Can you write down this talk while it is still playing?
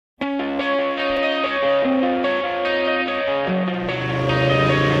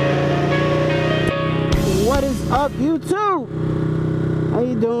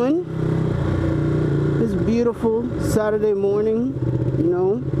beautiful Saturday morning, you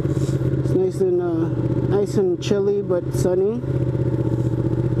know. It's nice and chilly, but sunny.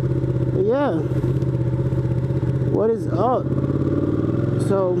 But yeah, what is up?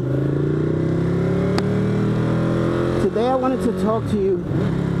 So today I wanted to talk to you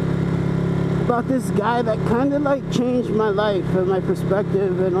about this guy that kind of like changed my life and my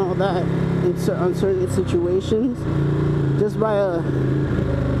perspective and all that on certain situations, just by a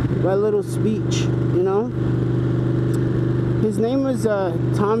little speech, you know. His name was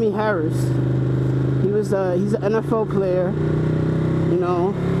Tommie Harris. He's an NFL player, you know,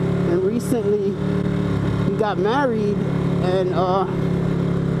 and recently he got married, and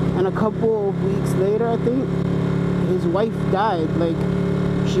a couple of weeks later, I think, his wife died. Like,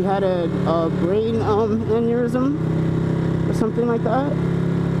 she had a brain aneurysm or something like that,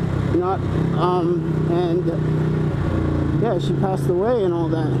 you know, and yeah, she passed away and all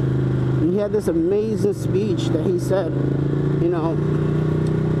that. And he had this amazing speech that he said, you know.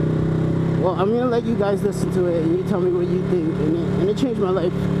 Well, I'm gonna let you guys listen to it and you tell me what you think, and it changed my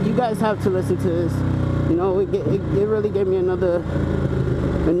life. You guys have to listen to this, you know. It really gave me a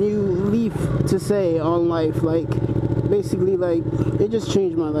new leaf to say on life. Like, basically, like, it just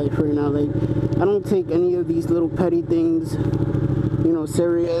changed my life right now. Like, I don't take any of these little petty things, you know,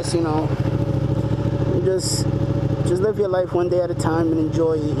 serious, you know. You just live your life one day at a time and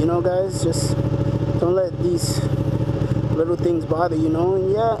enjoy it, you know, guys. Just don't let these little things bother, you know.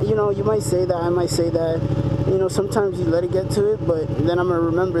 And yeah, you know, you might say that, I might say that, you know, sometimes you let it get to it, but then I'm gonna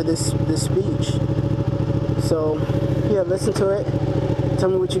remember this speech. So yeah, listen to it, tell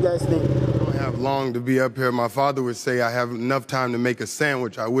me what you guys think. I don't have long to be up here. My father would say I have enough time to make a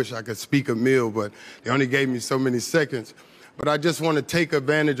sandwich. I wish I could speak a meal, but they only gave me so many seconds. But I just want to take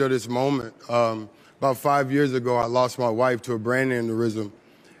advantage of this moment. About 5 years ago, I lost my wife to a brain aneurysm.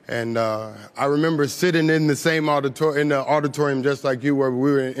 And I remember sitting in the same auditorium just like you were.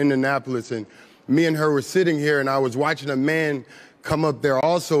 We were in Indianapolis, and me and her were sitting here, and I was watching a man come up there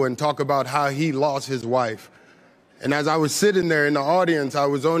also and talk about how he lost his wife. And as I was sitting there in the audience, I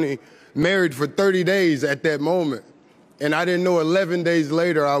was only married for 30 days at that moment. And I didn't know 11 days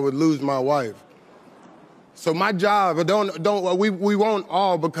later I would lose my wife. So my job, we won't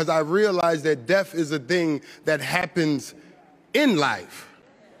all, because I realized that death is a thing that happens in life.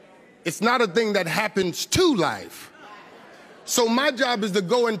 It's not a thing that happens to life. So my job is to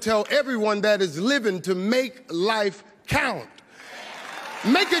go and tell everyone that is living to make life count.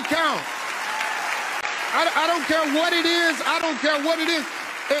 Make it count. I don't care what it is. I don't care what it is.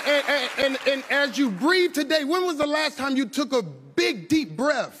 And as you breathe today, when was the last time you took a big, deep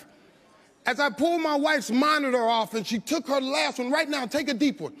breath? As I pulled my wife's monitor off and she took her last one, right now, take a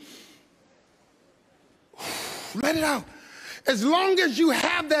deep one. Let it out. As long as you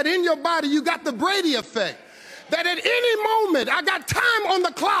have that in your body, you got the Brady effect. That at any moment, I got time on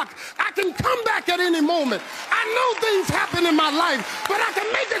the clock. I can come back at any moment. I know things happen in my life, but I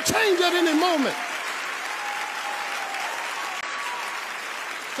can make a change at any moment.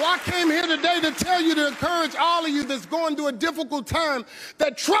 So I came here today to tell you, to encourage all of you that's going through a difficult time,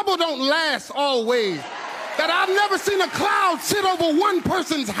 that trouble don't last always. That I've never seen a cloud sit over one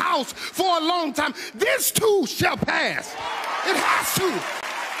person's house for a long time. This too shall pass. It has to.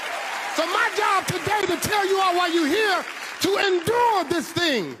 So my job today to tell you all while you're here to endure this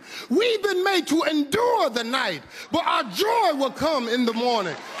thing. We've been made to endure the night, but our joy will come in the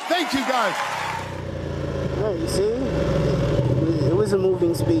morning. Thank you, guys. Yeah, you see? It was a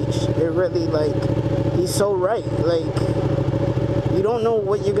moving speech. It really, like, he's so right. Like, you don't know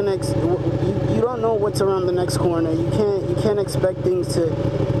what you're gonna, you don't know what's around the next corner. You can't expect things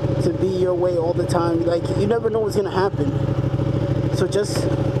to be your way all the time. Like, you never know what's gonna happen. So just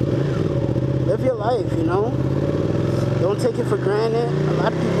live your life, you know? Don't take it for granted. A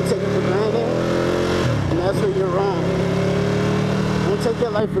lot of people take it for granted, and that's where you're wrong. Don't take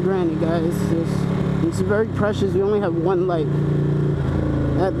your life for granted, guys. It's very precious. You only have one life.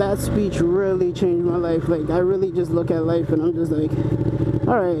 That speech really changed my life. Like, I really just look at life and I'm just like,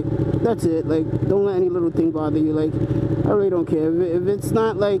 all right, that's it. Like, don't let any little thing bother you. Like, I really don't care. If it's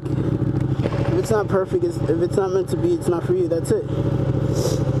not like, if it's not perfect, if it's not meant to be, it's not for you. That's it.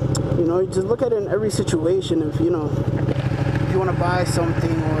 You know, you just look at it in every situation. If, you know, if you want to buy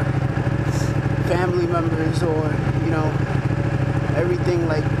something, or family members, or, you know, everything,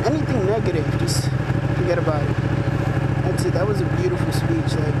 like anything negative, just forget about it. That's it. That was a beautiful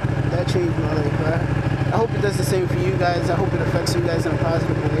speech. Like, that changed my life. I hope it does the same for you guys. I hope it affects you guys in a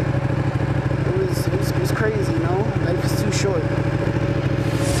positive way. It was crazy, you know? Life is too short.